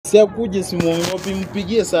Si akuje simuongopi,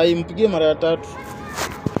 mpigie saa hii, mpigie mara ya 3.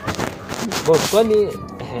 Boss kwani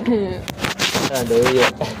ndio hiyo.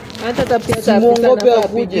 Hata tapia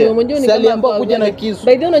akuje. Si aliambiwa kuja na kisu.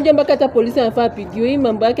 By the way unajua mpaka hata polisi anafaa apigiwe. Hii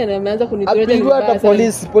mambo yake anaanza kunithreaten. Apigwe hata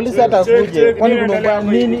polisi hata akuje. Kwani kuna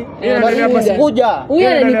nini? Kuja. Huyu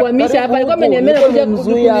ananikwamisha hapa. Alikuwa ameniambia kuja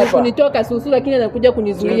kunitoka susu lakini anakuja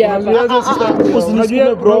kunizuia hapa.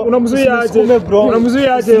 Unajua bro, unamzuia aje?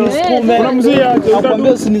 Unamzuia aje? Unamzuia aje?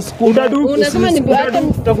 Nakwambia usinisukume. Unasema ni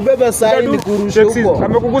nitakubeba saa hii nikurushe huko.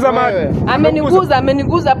 Amekuguza maji.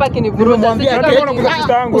 Ameniguza hapa kinivuruta.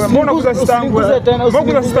 Mbona kuza sitangu?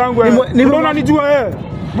 Mbona sitangu? Mbona unanijua wewe?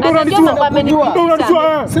 Mbona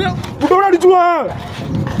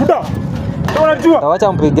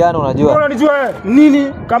Tawacha mpigano unajua. Mbona unanijua wewe? Nini?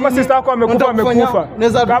 Kama sister yako amekufa.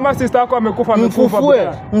 Kama sister yako amekufa. Mfufue.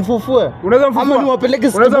 Unaweza mfufua. Ama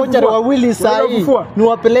niwapeleke simocha wawili saa hii.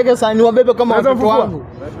 Niwapeleke saa niwabebe kama watoto wangu.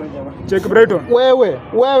 Check Brighton. Wewe.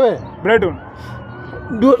 Brighton.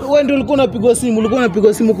 Wewe ndio ulikuwa unapigwa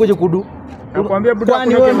simu kuja kudu. Nakwambia buda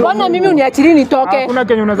mbona mimi uniachilie nitoke? Hakuna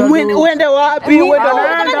Kenya unaweza. Uende wapi?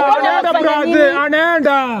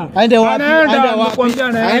 Aende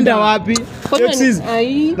wapi?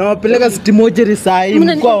 Na wapeleka City Mortuary saa hii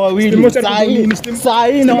mkoa wawili. Saa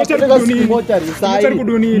hii na wapeleka City Mortuary saa hii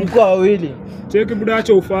mkoa wawili. Check buda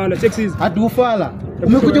acha ufala. Check sisi. Hadi ufala.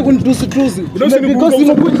 Umekuja kunitusi. Umekuja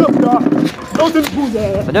simu kuja buda. Unajua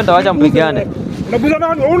nitawacha mpigane. Unabuza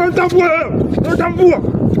nani? Unatambua.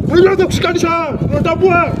 Unaweza kushikanisha.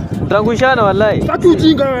 Unatambua. Utaangushana wallahi. Saki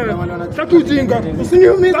ujinga.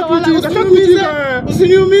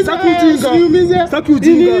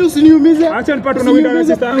 Usiniumize. Acha nipate na winda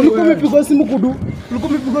sister yangu. Ulikuwa umepigwa simu kudu.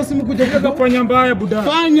 Kuja kufanya mbaya buda.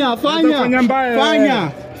 Fanya. Fanya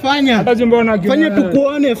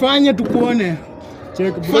tukuone. Fanya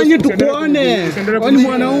tukuone. Kwani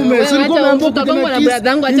mwanaume si ulikuwa unaambiwa kuja na brother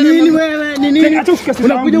yangu acha nini?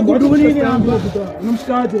 Unakuja kudu nini hapo?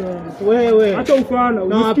 Unamshikaje wewe? Acha ufala.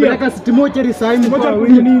 Unapeleka City Mortuary saa hii mkoa.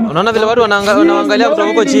 Unaona vile watu wanaangalia kutoka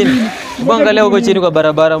huko chini. Kuangalia huko chini kwa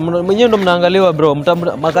barabara. Mwenyewe ndo mnaangaliwa bro.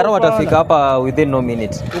 Makarao watafika hapa within no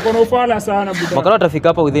minutes. Uko na ufala sana buda. Makarao watafika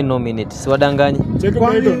hapa within no minutes. Siwadanganyi. Check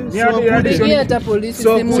Brighton. Ni hata polisi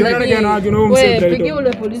simu. Wewe pigie ule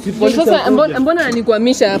polisi. Sasa mbona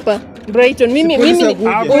ananikwamisha hapa? Brighton mimi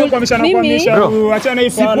achana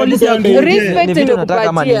ifala. Respect ndio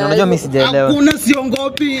kupatia. Unajua mimi sijaelewa. Hakuna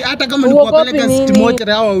siongopi hata kama nikuwapeleka City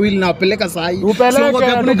Mortuary hao wawili na wapeleka saa hii.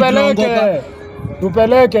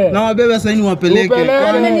 Tupeleke. Na wabebe sasa ni wapeleke.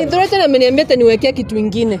 Ni Brighton ameniambia taniwekea kitu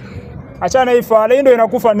kingine. Achana ifala, hii ndio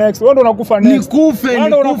inakufa next. Wewe ndio unakufa next. Nikufe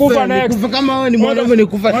kama wewe ni mwanaume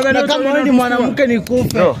nikufa. Na kama wewe ni mwanamke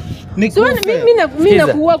nikufe. Mimi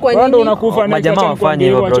nakuua kwa nini? Ndio unakufa next. Majamaa wafanye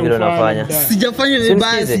hivyo bro vile unafanya. Sijafanya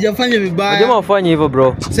vibaya. Majamaa wafanye hivyo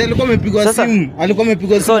bro. Sasa alikuwa amepigwa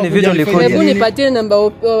simu. So ni video ilikuja. Hebu nipatie namba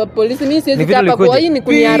polisi. Mimi siwezi hapa kwa hii ni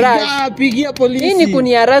kuniharasa. Pigia polisi. Hii ni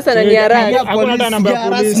kuniharasa na niharasa. Hakuna hata namba ya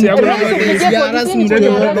polisi.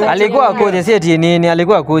 Alikuwa akuje si eti nini?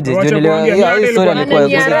 Alikuwa akuje. Hii story alikuwa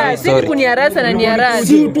akuje. Sisi kuniharasa na niharasa.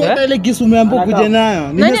 Si tu hata ile kisu umeambiwa kuja nayo.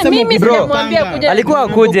 Nimesema nimwambia kuja. Alikuwa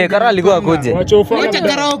akuje, Karao alikuwa akuje. Wacha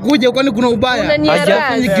Karao akuje kwani kuna ubaya?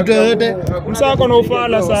 Hajafanyi kitu yote. Msako na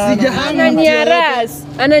ufala sana. Ananiharasa.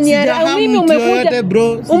 Mimi umekuja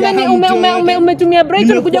bro. Umetumia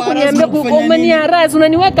Brighton kuja kuniambia umeniharasa.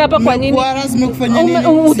 Unaniweka hapa kwa nini?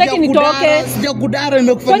 Utaki nitoke. Sijakudara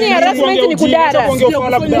nimekufanya. Kwani harassment ni kudara?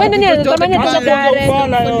 Wewe nani anatamani kudare?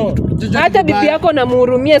 Hata bibi yako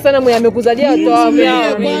namhurumia sana mwenye amekuzalia watoto wao.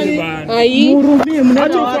 Ai. Mhurumie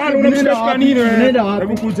mnaenda wapi? Unamshika nini wewe? Mnaenda wapi?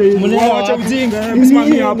 Hebu kuja hivi. Acha ujinga.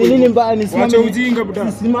 Msimamie hapo. Nini mbaya nisimame? Acha ujinga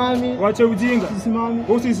buda. Simami. Acha ujinga. Simami.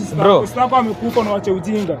 Bro, sister yako amekufa na acha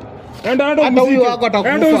ujinga. Enda muziki.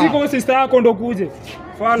 Enda uziko sister yako ndo kuje.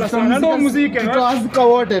 Fala sana. Enda muziki. Tutawazika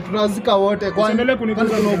wote. Kwa endelee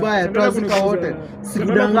kunikuza na ubaya. Tutawazika wote.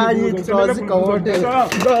 Sikudanganyi, tutawazika wote.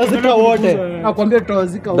 Nakwambia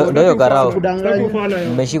tutawazika wote. Ndio Karao.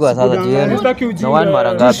 Mmeshikwa sasa jioni. Na one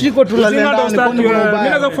mara ngapi? Tushiko tulazenda mimi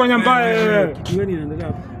naweza kufanya mbaya wewe. Jioni inaendelea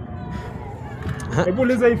hapo. Hebu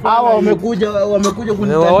uliza hivi. Hawa wamekuja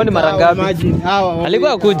kunitania. Waone mara ngapi?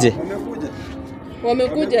 Alikuwa akuje.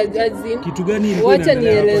 Wamekuja azin. Kitu gani ilikuwa? Wacha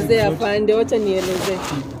nielezee afande, wacha nielezee.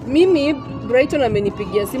 Mimi Brighton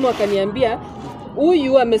amenipigia simu akaniambia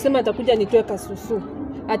huyu amesema atakuja nitoe kasusu.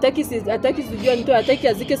 Hataki sijua nitoe, hataki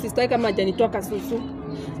azike sister kama hajanitoa kasusu.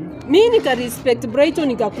 Mimi nika respect Brighton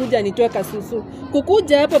nikakuja nitoe kasusu.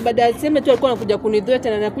 Kukuja hapa baada ya sema tu alikuwa anakuja kunidhureta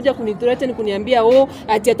na anakuja kunidhureta ni kuniambia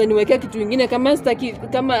ati ataniwekea kitu kingine kama sitaki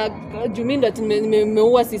kama Juminda ati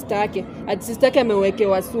nimeua sister yake. ati sister yake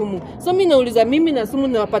amewekewa sumu. So mimi nauliza mimi na sumu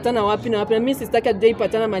nawapatana wapi na wapi? Na mimi sister yake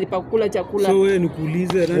hajaipatana mahali pa kukula chakula. So wewe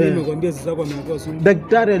nikuulize nani amekwambia sister yako amewekewa sumu?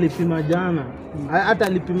 Daktari alipima jana. Hata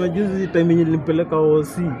alipima juzi time yenye nilipeleka OC.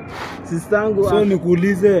 Sister yangu so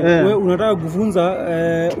nikuulize wewe unataka kufunza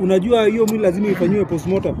unajua hiyo mwili lazima ifanywe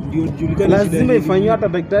postmortem ndio julikane lazima ifanywe, hata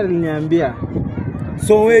daktari aliniambia.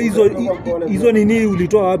 So wewe hizo nini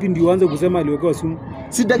ulitoa wapi ndio uanze kusema aliwekewa sumu?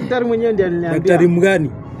 Si daktari mwenyewe ndiye aliniambia. Daktari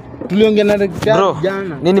mgani? Tuliongea na daktari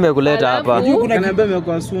jana. Nini nimekuleta hapa? Ananiambia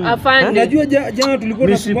amewekewa sumu. Unajua jana tulikuwa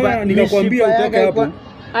tunasema nikakwambia utoke hapo.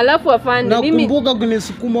 Alafu afande mimi nakumbuka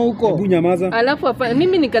kunisukuma huko. Hebu nyamaza. Alafu afande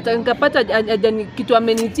mimi nikapata kitu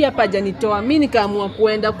amenitia hapa hajanitoa. Mimi nikaamua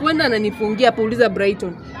kwenda ananifungia pauliza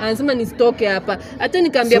Brighton. Anasema nisitoke hapa. Hata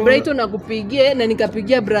nikamwambia Brighton akupigie na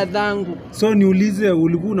nikapigia brother yangu. So niulize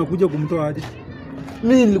ulikuwa unakuja kumtoa aje?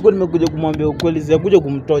 Mimi nilikuwa nimekuja kumwambia ukweli, sijakuja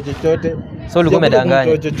kumtoa chochote. So ulikuwa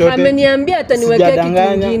umedanganya. Ameniambia ataniwekea kitu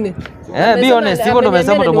kingine. Be honest, hivyo ndo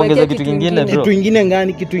umesema tumuongeze kitu kingine bro.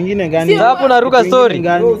 Kitu kingine gani? Hapo naruka story.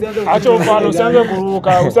 Acha ufano,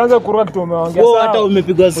 usianze kuruka kitu umeongea. Wewe hata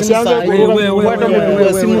umepigwa simu sasa. Wewe hata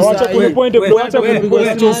umepigwa simu sasa. Acha kunipoint acha kupigwa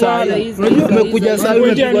simu sasa. Unajua umekuja sasa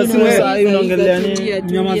umepigwa simu sasa unaongelea nini?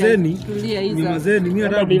 Nyamazeni. Mimi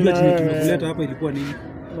nataka kujua chenye kimekuleta hapa ilikuwa nini?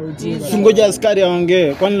 Singoja askari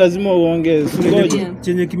aongee. Kwani lazima uongee? Singoja.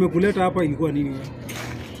 Chenye kimekuleta hapa ilikuwa nini?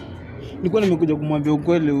 Nilikuwa nimekuja kumwambia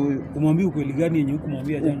ukweli huyu. Kumwambia ukweli gani yenye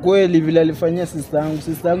hukumwambia jana? Ukweli vile alifanyia sister yangu.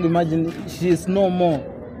 Sister yangu imagine she is no more.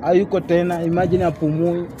 Hayuko tena, imagine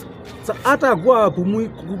apumui. Sasa hata kwa apumui,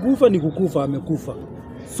 kukufa ni kukufa, amekufa.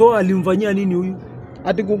 So alimfanyia nini huyu?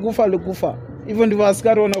 Ati kukufa alikufa. Hivyo ndivyo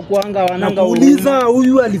askari wanakuanga wananga. Nauliza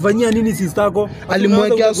huyu alifanyia nini sister yako?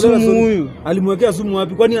 Alimwekea sumu huyu. Alimwekea sumu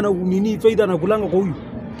wapi? Kwani ana nini faida anakulanga kwa huyu?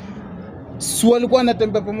 Si walikuwa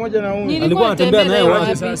anatembea pamoja na huyu. Alikuwa anatembea naye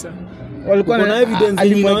wapi sasa? Walikuwa na evidence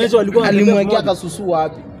inaonyesha walikuwa alimwekea kasusu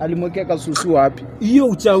wapi? Alimwekea kasusu wapi? Hiyo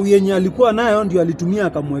uchawi yenye alikuwa nayo ndio alitumia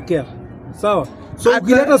akamwekea. Sawa? So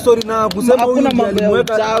ukileta story na kusema huyu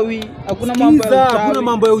alimweka uchawi, hakuna mambo ya uchawi. Hakuna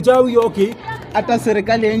mambo ya uchawi, okay. Hata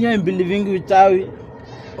serikali yenyewe believing uchawi.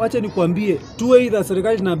 Wacha nikwambie, tu either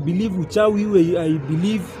serikali na believe uchawi iwe I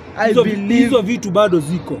believe hizo vitu bado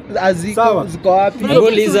ziko. Sawa, ziko wapi?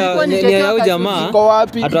 Ngoliza ni yao jamaa. Ziko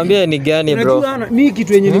wapi? Atuambie ni gani bro? Mimi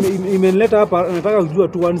kitu yenye imenileta hapa nataka kujua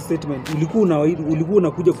tu one statement. Ulikuwa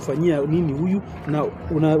unakuja kufanyia nini huyu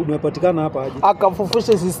na umepatikana hapa aje?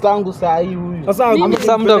 Akafufusha sister yangu saa hii huyu.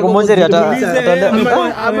 Sasa mtu akomoja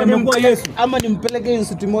ama nimpeleke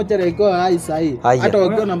institute moja iko hai saa hii. Hata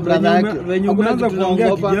wakiwa na brother yake. Unaanza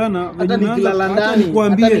kuongea kijana, hata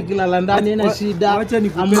nikilala ndani ina shida.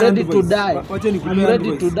 I'm ready to die. I'm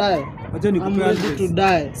ready to die. Acha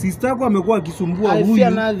nikupe. Sister yako amekuwa akisumbua huyu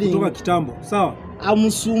kutoka kitambo. Sawa?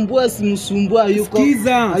 Amsumbua simsumbua yuko.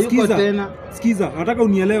 Sikiza, nataka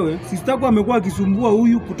unielewe. Sister yako amekuwa akisumbua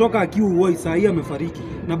huyu kutoka akiwa uoi, saa hii amefariki.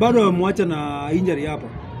 Na bado amemwacha na injury hapa.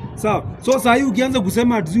 Sawa? So saa hii ukianza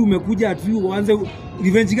kusema ati umekuja ati uanze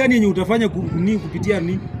revenge gani yenye utafanya kupitia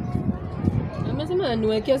nini? Amesema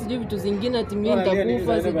aniwekea sijui vitu zingine ati mimi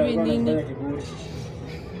nitakufa sijui nini.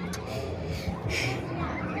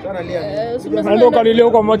 Ndio kalilia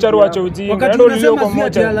huko mochari wache ujinga. Ndio ulilio huko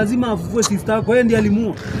mochari. Lazima afufue sister yako, yeye ndiye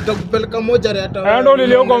alimuua. Nitakupeleka mochari hata. Ndio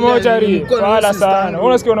ulilio huko mochari. Wala sana.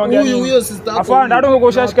 Unasikia unaongea nini? Huyo sister yako. Afande ndio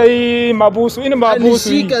ngoshashika hii mabusu. Hii ni mabusu.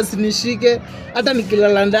 Nishike. Hata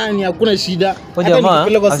nikilala ndani hakuna shida. Hata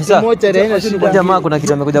nikipeleka sister mochari haina shida. Jamaa kuna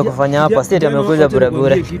kitu amekuja kufanya hapa. State amekuja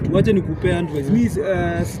bure. Wacha nikupe advice. Mimi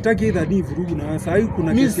sitaki either ni vurugu na saa hii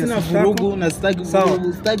kuna kesi ya vurugu na sitaki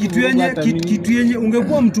vurugu. Kitu yenye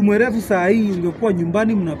ungekuwa mtu mwerevu saa hii ungekuwa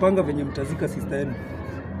nyumbani mnapanga venye mtazika sister yenu.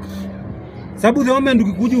 Sababu the moment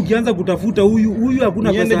ukikuja ukianza kutafuta huyu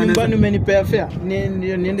hakuna pesa. Niende nyumbani umenipea fare.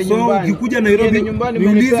 Niende nyumbani. So ukikuja Nairobi,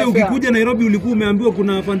 niulize ukikuja Nairobi ulikuwa umeambiwa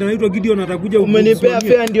kuna panda naitwa Gideon atakuja umenipea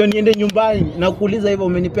fare ndio niende nyumbani. Na kuuliza hivyo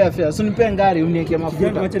umenipea fare. So nipea ngari uniwekee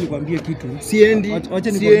mafuta. Acha nikwambie kitu. Siendi.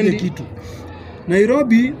 Acha nikwambie kitu.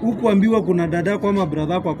 Nairobi hukuambiwa kuna dada yako ama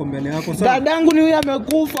brother yako ako mbele yako. Sawa. Dadangu ni huyu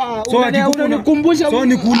amekufa. So unanikumbusha. So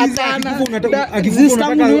nikuuliza akifufa unataka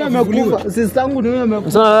amekufa. Sister yangu ni huyu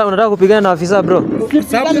amekufa. So unataka kupigana na afisa bro?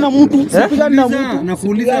 Usipigane na mtu. Usipigane na mtu.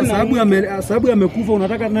 Nakuuliza sababu amekufa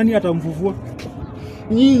unataka nani atamfufua?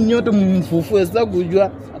 Nyinyi nyote mmfufue, sasa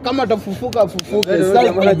kujua kama atafufuka afufuke.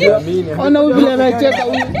 Sasa unajua. Ona huyu vile anacheka,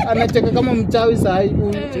 huyu anacheka kama mchawi saa hii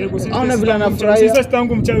huyu. Ona vile anafurahia. Sasa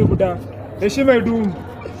tangu mchawi buda. Heshima idumu.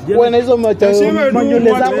 Wewe hizo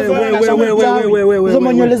manywele zako hizo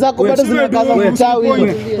manywele zako bado zinakaza mchawi.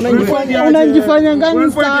 Unajifanya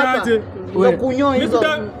ngani sasa? Wewe kunyoa hizo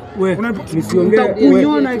wewe nisiongee.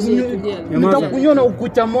 Nitakunyona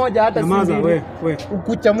ukucha moja hata Nyamaza wewe.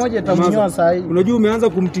 Ukucha moja itakunyoa saa hii. Unajua umeanza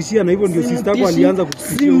kumtishia na hivyo ndio sister yako alianza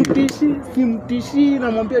kukutishia. Simtishi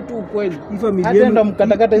namwambia tu ukweli. Hii familia hata ndo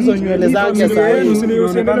mkatakata hizo nywele zake saa hii.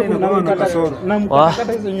 Inaonekana inakuwa na kasoro. Na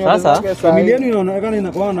mkatakata hizo nywele Sasa zake saa hii. Familia yenu inaonekana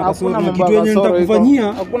inakuwa na kasoro. Na kitu yenye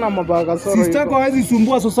nitakufanyia hakuna mambo ya kasoro. Sister yako hawezi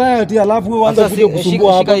sumbua society alafu wewe uanze kuja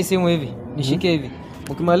kusumbua hapa. Shika hii simu hivi. Nishike hivi.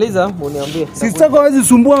 Ukimaliza uniambie. Sister yako hawezi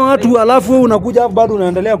sumbua watu alafu wewe unakuja hapa bado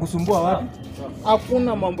unaendelea kusumbua watu.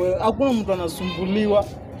 Hakuna mambo, hakuna mtu anasumbuliwa.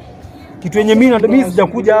 Kitu yenye mimi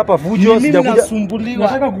sijakuja hapa fujo, sijakuja nasumbuliwa.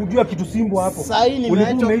 Nataka kujua kitu simbo hapo. Sasa hii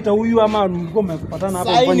nimeacha huyu ama mlikuwa mmepatana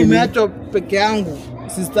hapa kufanya nini? Nimeacha peke yangu.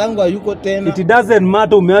 Sister yangu hayuko tena. It doesn't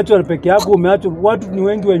matter umeachwa peke yako, umeachwa watu ni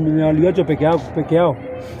wengi wenye waliachwa peke yao.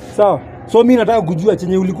 Sawa? So mimi nataka kujua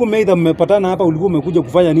chenye ulikuwa umeita mmepatana hapa ulikuwa umekuja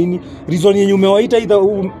kufanya nini? Reason yenye umewaita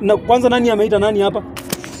kwanza nani ameita nani hapa?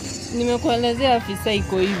 Nimekuelezea afisa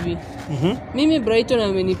iko hivi. Mimi Brighton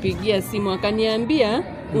amenipigia simu akaniambia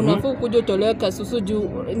unafaa kuja utolewe Kasusu juu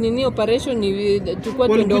nini operation ni tukua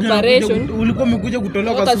tuende operation. Ulikuwa umekuja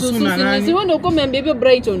kutolewa Kasusu na nani? Si wewe ndio uko umeambia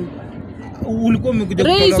Brighton. Ulikuwa umekuja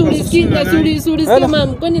kutolewa Kasusu. Rais ulisema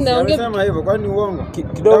kwani naongea. Unasema hivyo kwani uongo?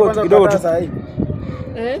 Kidogo tu.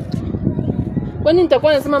 Kwani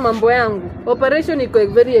nitakuwa nasema mambo yangu? Operation iko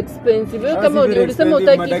very expensive. Wewe kama ulisema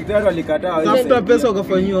utaki madaktari walikataa. Tafuta pesa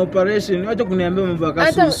ukafanyiwa operation. Acha kuniambia mambo ya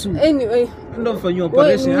Kasusu. Anyway, ndio ufanyiwa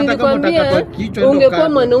operation hata kama utakatwa kichwa ndio. Ungekuwa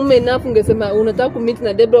mwanaume enough ungesema unataka kumit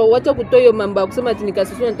na Debra, wacha kutoa hiyo mambo ya kusema ati ni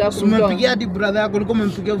Kasusu nataka kumtoa. Umempigia hadi brother yako, ulikuwa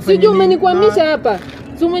umempigia ufanye nini? Sijui umenikwamisha hapa.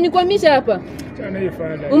 Si umenikwamisha hapa.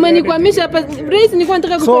 Umenikwamisha hapa. Rais nilikuwa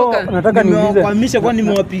nataka kutoka. Nataka niulize. Nimekwamisha kwani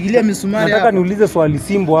nimewapigilia misumari hapa. Nataka niulize swali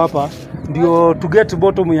simbo hapa. Ndio to get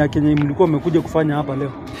bottom ya Kenya mlikuwa mmekuja kufanya hapa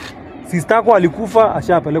leo. Sister yako alikufa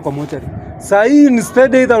ashapelekwa mochari. Sasa hii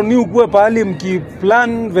instead either ni ukue pale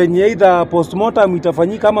mkiplan venye either postmortem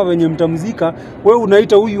itafanyika kama venye mtamzika, wewe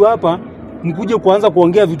unaita huyu hapa mkuje kuanza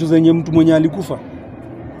kuongea vitu zenye mtu mwenye alikufa.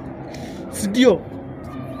 Ndio.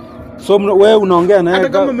 So wewe unaongea naye hata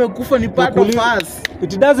kama amekufa ni part of us.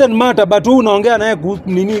 It doesn't matter but wewe unaongea naye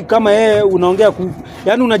nini kama yeye unaongea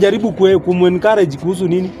yani unajaribu kumencourage kuhusu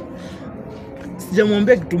nini?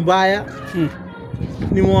 Sijamwambia kitu mbaya.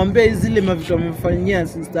 Nimwambia zile mavitu amefanyia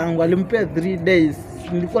sister yangu. Alimpea 3 days.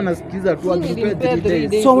 Nilikuwa nasikiza tu akimpea 3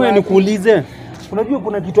 days. So wewe nikuulize. Unajua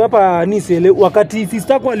kuna kitu hapa nisiele wakati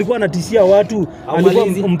sister yako alikuwa anatishia watu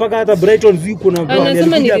alikuwa mpaka hata Brighton ziko na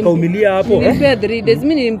alikuja akaumilia hapo. Nilimpea 3 days.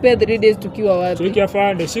 Mimi nilimpea 3 days tukiwa wapi? Cheki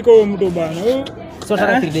afande, shika huyo mtu bana. So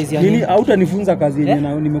nataka 3 days ya nini? Nini hautanifunza kazi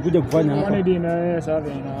yenyewe nimekuja kufanya hapa.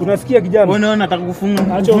 Unasikia kijana? Wewe nataka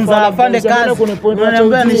kufunza afande kazi.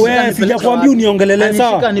 Unaniambia wewe sijakwambia uniongelele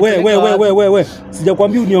sawa? Wewe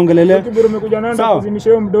sijakwambia uniongelele. Umekuja nani kuzimisha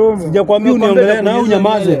hiyo mdomo? Sijakwambia uniongelele na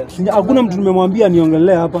unyamaze. Hakuna mtu nimemwambia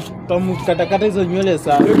niongelele hapa. Utamkatakata hizo nywele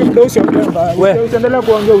sawa. Wewe utaendelea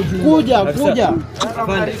kuongea ujinga. Kuja.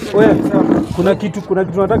 Wewe kuna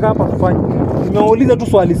kitu nataka hapa kufanya. Nimeuliza tu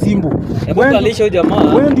swali simbo. Hebu kalisha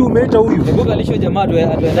jamaa. Wewe ndio umeita huyu. Hebu kalisha jamaa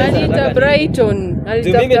atueleze. Alita Brighton.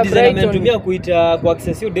 Mimi design anatumia kuita ku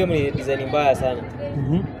access hiyo demo ni design mbaya sana.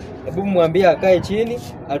 Hebu mwambie akae chini,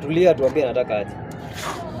 atulie atuambie anataka aje.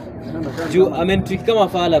 Juu amentrick kama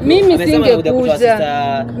fala bro. Mimi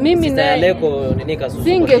singekuja. Mimi na Leko nini Kasusu.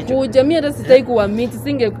 Singekuja. Mimi hata sitaki kuamiti,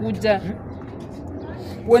 singekuja.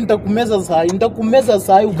 Wewe nitakumeza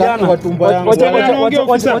saa hii ukati wa tumbo yangu.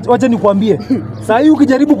 Wacha nikwambie. Saa hii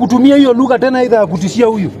ukijaribu kutumia hiyo lugha tena aidha ya kutishia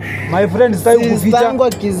huyu. My friend sitaki kuficha.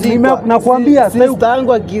 Nakwambia sister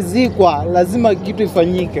yangu akizikwa lazima kitu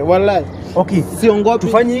ifanyike. Wallahi. Okay. Siogopi.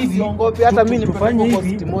 Tufanye hivi. Siogopi hata mimi tufanye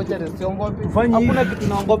hivi. Siogopi. Hakuna kitu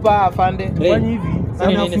naogopa afande. Tufanye hivi.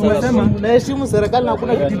 Unasema naheshimu serikali na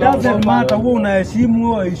hakuna kitu. It doesn't matter wewe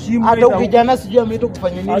unaheshimu au heshimu. Hata ukijana sijui ameita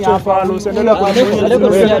kufanya nini hapa. Usiendelee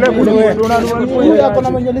Huyu hapa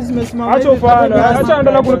na manyalizi imesimama. Acha ufala. Acha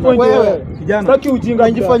endelea kunipoint wewe. Kijana. Sitaki ujinga.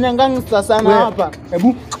 Unajifanya gangster sana hapa.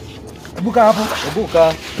 Hebu kaa hapo. Hebu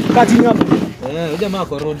kaa. Kaa chini hapo. Jamaa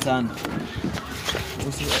ako road sana.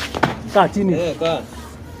 Kaa chini. Kaa.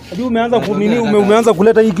 Hadi umeanza kunini umeanza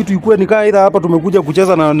kuleta hii kitu ikue nikaa aidha hapa tumekuja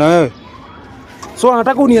kucheza na wewe. So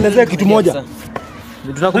nataka unielezee kitu moja.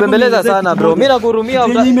 Tunakubembeleza sana bro. Mimi nakuhurumia.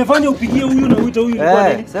 Nimefanya upigie huyu na uite huyu kwa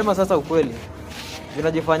nini? Sema sasa ukweli.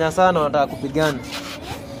 Unajifanya sana unataka kupigana.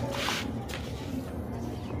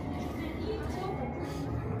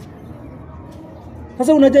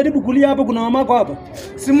 Sasa unajaribu kulia hapa kuna mamako hapa.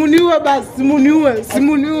 Simuniue basi, simuniue.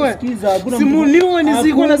 Sikiza, simuniue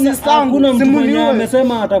niziko na sister yangu. Hakuna mtu mwenye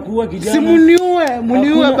amesema atakuwa kijana. Simuniue,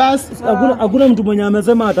 muniue basi. Hakuna mtu mwenye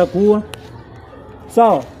amesema atakuwa.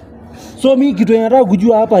 Sawa. So mimi kitu nataka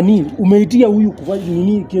kujua hapa ni umeitia huyu kufanya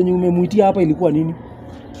nini? Kenye umemuitia hapa ilikuwa nini?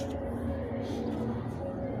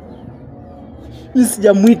 Mimi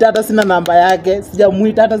sijamuita, hata sina namba yake.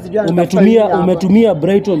 Sijamuita, hata sijui umetumia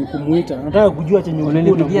Brighton kumuita. Nataka kujua chenye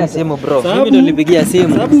unanipigia simu bro. Mimi ndo nilipigia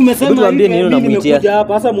simu. Sababu umesema tuambie nini unamuitia. Nimekuja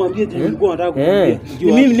hapa sasa, mwambie chenye ulikuwa unataka kumwambia.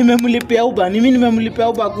 Mimi nimemlipia Uber. Mimi nimemlipia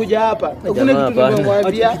Uber kuja hapa. Hakuna kitu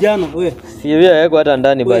nimemwambia. Kijana wewe. Siwia yako hata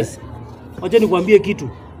ndani basi. Acha nikwambie kitu.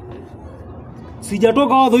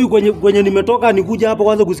 Sijatoka wadho huyu kwenye nimetoka nikuja hapa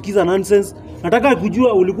kwanza kusikiza nonsense. Nataka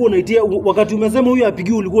kujua ulikuwa unaitia wakati umesema huyu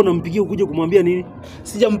apigie, ulikuwa unampigia ukuje kumwambia nini?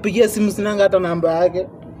 Sijampigia simu, sinanga hata namba yake.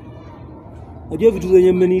 Unajua vitu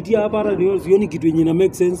zenye mmenitia hapa hata sioni kitu yenye na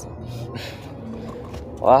make sense.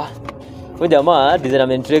 Huyu jamaa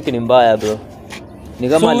design trick ni mbaya bro. Ni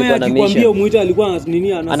kama alikuwa na mission. Nikwambia umuita alikuwa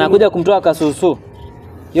nini anasema. Anakuja kumtoa kasusu.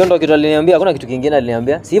 Hiyo ndo kitu aliniambia, hakuna kitu kingine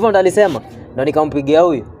aliniambia. Si hivyo ndo alisema. Ndo nikampigia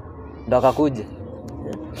huyu. Ndo akakuja.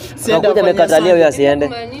 Akakuja amekatalia huyu asiende.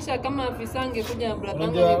 Maanisha kama afisa angekuja na brother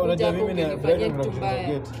wangu angekuja hapo kunifanyia kitu mbaya.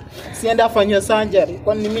 Sienda afanye surgery.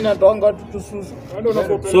 Kwani mimi natonga watu tususu.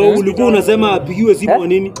 So ulikuwa unasema apigiwe simu kwa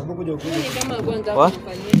nini? Kama kwanza kufanyia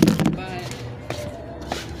kitu mbaya.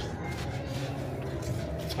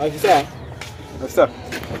 Afisa.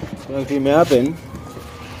 Kuna kitu imehappen.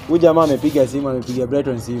 Huyu jamaa amepiga simu, amepiga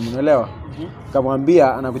Brighton simu, unaelewa?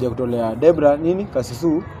 Kamwambia anakuja kutolea Debra nini?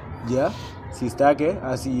 Kasusu ja sister yake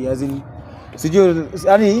sijui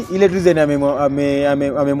yani ile reason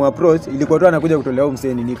amemapproach ilikuwa tu anakuja kutolea huyu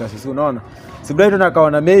msee nini Kasusu, unaona? Si Brighton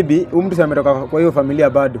akaona maybe huyu mtu ametoka kwa hiyo familia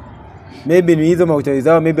bado. Maybe ni hizo mauchawi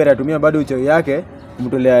zao, maybe atatumia bado uchawi yake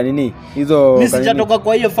kumtolea nini hizo. Mimi sijatoka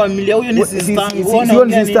kwa hiyo familia, huyo ni sister yangu. Sio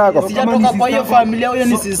ni sister yako. Sijatoka kwa hiyo familia, huyo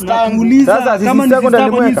ni sister yangu. Sasa kama ni sister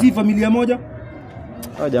yako ni si familia moja?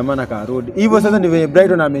 Hao jamaa na karudi. Hivyo sasa ndivyo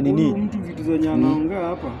Brighton amenini. Mtu vitu zenye anaongea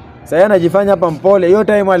hapa. Sasa anajifanya hapa mpole. Hiyo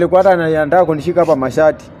time alikuwa hata anataka kunishika hapa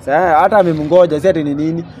mashati. Sasa hata amemngoja, si ati ni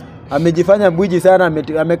nini. Amejifanya bwiji sana,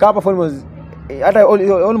 amekaa hapa for hata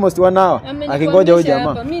almost 1 hour akingoja huyo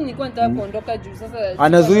jamaa. Mimi nilikuwa nataka kuondoka juu sasa.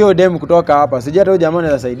 Anazuia huyo dem kutoka hapa. Sijui hata huyo jamaa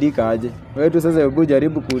anaweza saidika aje. Wewe tu sasa hebu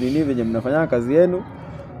jaribu kunini venye mnafanya kazi yenu.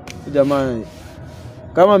 Huyo jamaa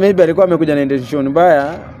kama maybe alikuwa amekuja na intention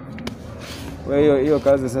mbaya. Wewe hiyo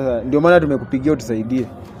kazi sasa ndio maana tumekupigia utusaidie.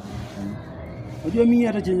 Unajua mimi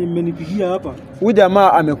hata chenye mmenipigia hapa. Huyu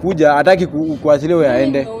jamaa amekuja hataki kuachilia wewe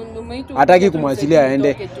aende. Hataki kumwachilia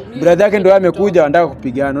aende. Brother yake ndio amekuja anataka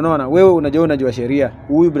kupigana. Unaona? Wewe unajua sheria.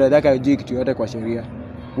 Huyu brother yake hajui kitu yote kwa sheria.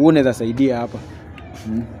 Wewe unaweza saidia hapa.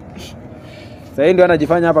 Sasa ndio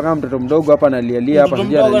anajifanya hapa kama mtoto mdogo hapa analialia hapa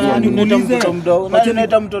sijui analia. Mtoto mdogo.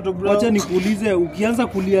 Unaita mtoto bro. Acha nikuulize, ukianza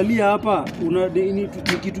kulialia hapa ni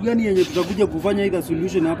kitu gani yenye tutakuja kufanya hii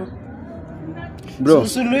solution hapa? Bro.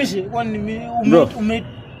 Solution kwani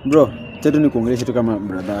Bro, chetu ni kuongelesha tu kama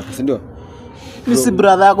brother yako, si ndio? Mimi si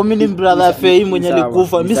brother yako, mimi ni brother Fei mwenye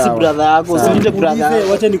alikufa. Mimi si brother yako, usiniite brother.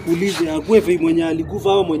 Wacha nikuulize, akue Fei mwenye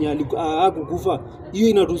alikufa au mwenye hakukufa? Hiyo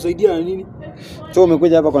inatusaidia na nini? So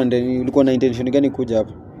umekuja hapa kwa ulikuwa na intention gani kuja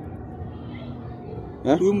hapa?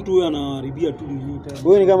 Huyu mtu huyu anaharibia tu nini tena.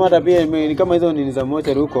 Huyu ni kama hata pia ni kama hizo ni za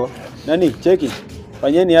mocha huko. Nani? Cheki.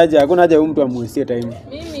 Fanyeni aje, hakuna haja huyu mtu amuisie time.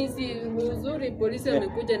 Mimi si uzuri polisi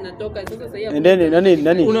amekuja natoka sasa sasa hivi. Endeni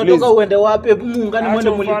nani? Unatoka uende wapi? Hebu muungane mwende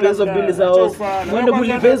mlipe hizo bili zao. Mwende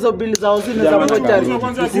mlipe hizo bili zao zile za mochari.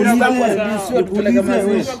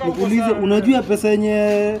 Nikuulize, unajua pesa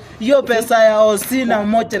yenye hiyo pesa ya Osi na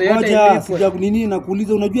mochari yote ilipo. Sija nini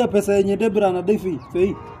nakuuliza, unajua pesa yenye Debra anadai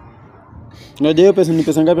Fei? Unajua hiyo pesa ni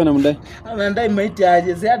pesa ngapi anamdai? Anadai maiti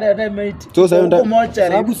aje? Ziada anadai maiti. So sasa ndio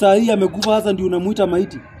sababu saa hii amekufa sasa ndio unamuita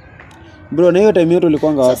maiti. Bro, na hiyo time yote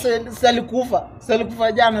ulikuanga wapi? Sasa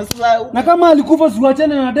alikufa jana sasa. Na kama alikufa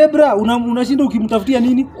usiachane na Debra, unashinda ukimtafutia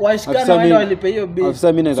nini? Washikana wale walipe hiyo bill.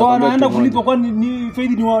 Afisa mimi naweza kwambia. So anaenda kulipa kwani ni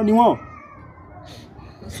Faith ni wao?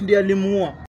 Ndio alimuua.